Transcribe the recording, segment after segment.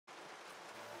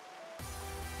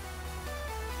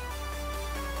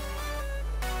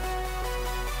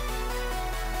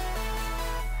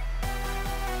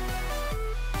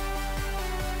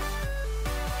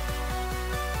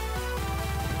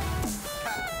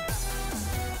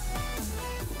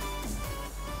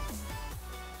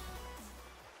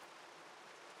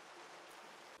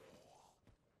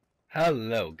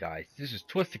Hello guys, this is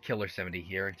TwistedKiller70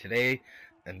 here, and today,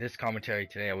 in this commentary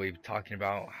today, I will be talking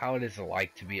about how it is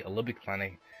like to be a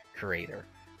LittleBigPlanet creator.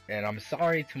 And I'm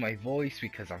sorry to my voice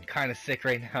because I'm kind of sick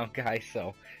right now, guys,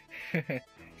 so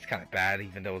it's kind of bad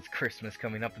even though it's Christmas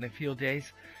coming up in a few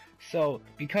days. So,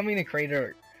 becoming a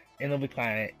creator in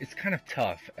LittleBigPlanet is kind of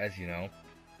tough, as you know,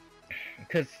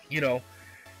 because, you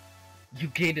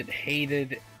get it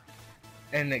hated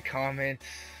in the comments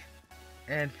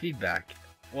and feedback.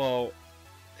 Well,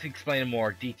 to explain it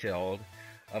more detailed,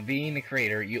 being a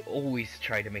creator, you always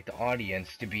try to make the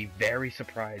audience to be very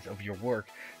surprised of your work,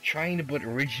 trying to put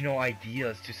original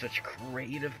ideas to such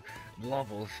creative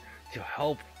levels to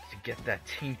help to get that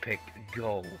team pick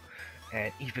go,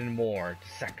 and even more, the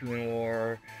second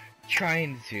war,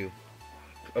 trying to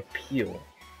appeal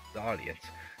the audience.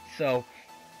 So,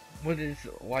 what is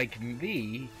like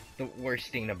me, the worst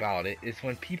thing about it is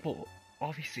when people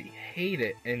obviously hate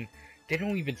it and they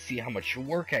don't even see how much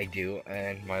work I do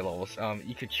and my levels.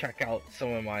 You could check out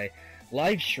some of my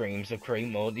live streams of create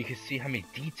mode. You can see how many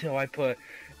detail I put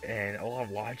and a lot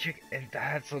of logic, and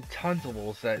that's tons of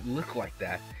levels that look like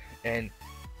that. And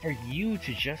for you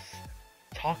to just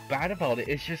talk bad about it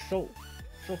is just so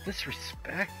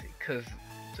disrespectful, because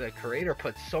the creator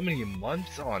put so many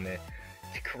months on it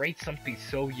to create something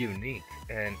so unique.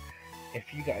 And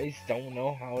if you guys don't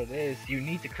know how it is, you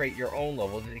need to create your own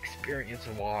level to experience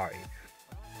why.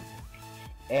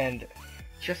 And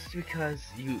just because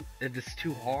it is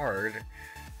too hard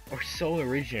or so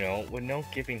original with no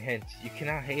giving hints, you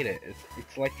cannot hate it.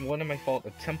 It's like one of my fault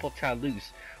of Temple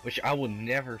Talus, which I will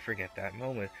never forget that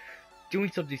moment.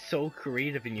 Doing something so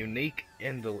creative and unique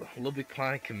in the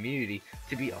LittleBigPlanet community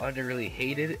to be utterly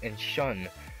hated and shunned.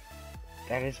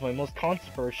 That is my most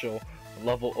controversial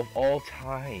level of all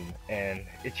time, and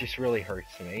it just really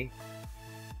hurts me.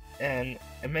 And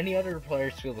many other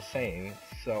players feel the same,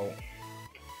 so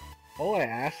all I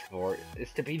ask for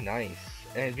is to be nice,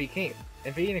 and being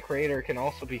a creator can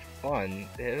also be fun.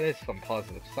 There is some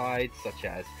positive sides, such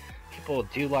as people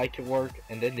do like your work,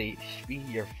 and then they be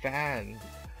your fan,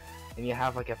 and you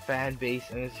have like a fan base,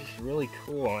 and it's just really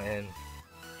cool. And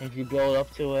if you build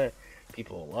up to it,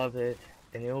 people will love it,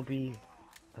 and it'll be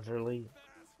utterly,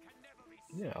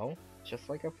 just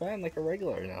like a fan, like a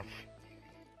regular enough.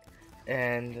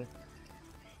 And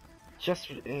just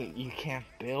you can't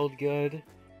build good.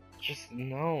 Just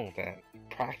know that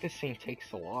practicing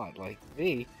takes a lot. Like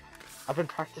me, I've been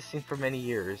practicing for many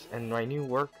years, and my new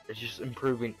work is just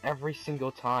improving every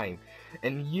single time.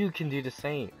 And you can do the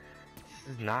same.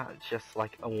 This is not just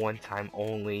like a one-time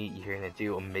only, you're gonna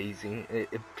do amazing.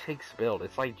 It takes build.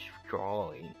 It's like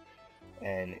drawing.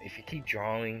 And if you keep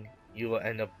drawing, you will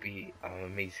end up be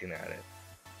amazing at it.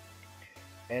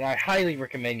 And I highly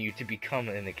recommend you to become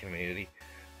in the community.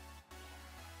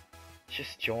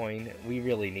 Just join. We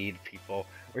really need people.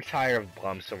 We're tired of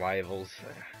bum survivals.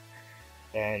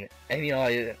 And any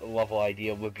level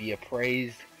idea would be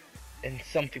appraised, and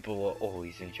some people will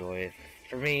always enjoy it.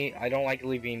 For me, I don't like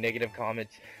leaving negative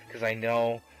comments because I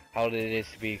know how it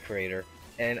is to be a creator.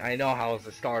 And I know how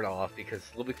to start off, because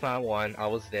LittleBigPlanet 1, I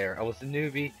was there. I was a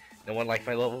newbie, no one liked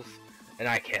my levels, and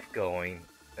I kept going.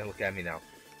 And look at me now.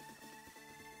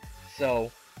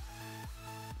 So,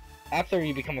 after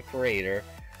you become a creator,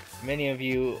 many of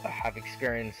you have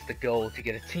experienced the goal to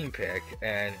get a team pick,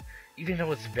 and even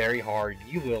though it's very hard,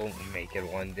 you will make it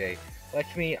one day.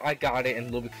 Like me, I got it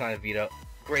in LittleBigPlanet Vita,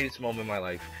 greatest moment in my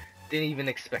life. Didn't even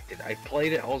expect it. I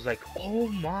played it, I was like, oh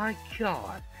my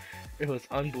god! It was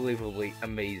unbelievably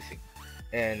amazing.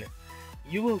 And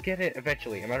you will get it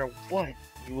eventually, no matter what,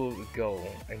 you will go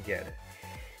and get it.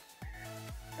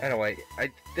 Anyway, I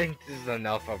think this is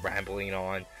enough of rambling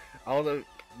on. I'll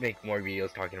make more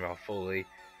videos talking about fully.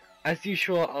 As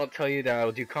usual, I'll tell you that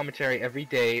I'll do commentary every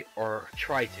day, or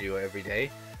try to do it every day.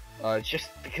 Just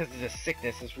because of the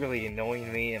sickness is really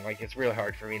annoying me, and like it's really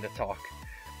hard for me to talk.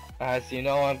 As you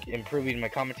know, I'm improving my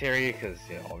commentary because,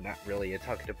 I'm not really a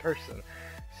talkative person.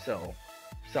 So,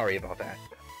 sorry about that.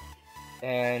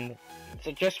 And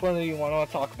suggest whether you want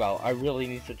to talk about. I really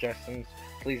need suggestions.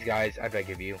 Please, guys, I beg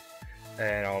of you.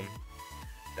 And,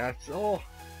 that's all.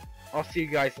 I'll see you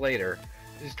guys later.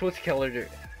 This is TwistedKiller.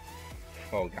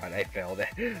 Oh god, I failed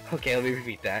it. Okay, let me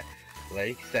repeat that.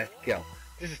 Ready, set, go.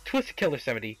 This is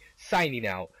TwistedKiller70 signing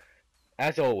out.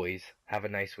 As always, have a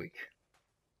nice week.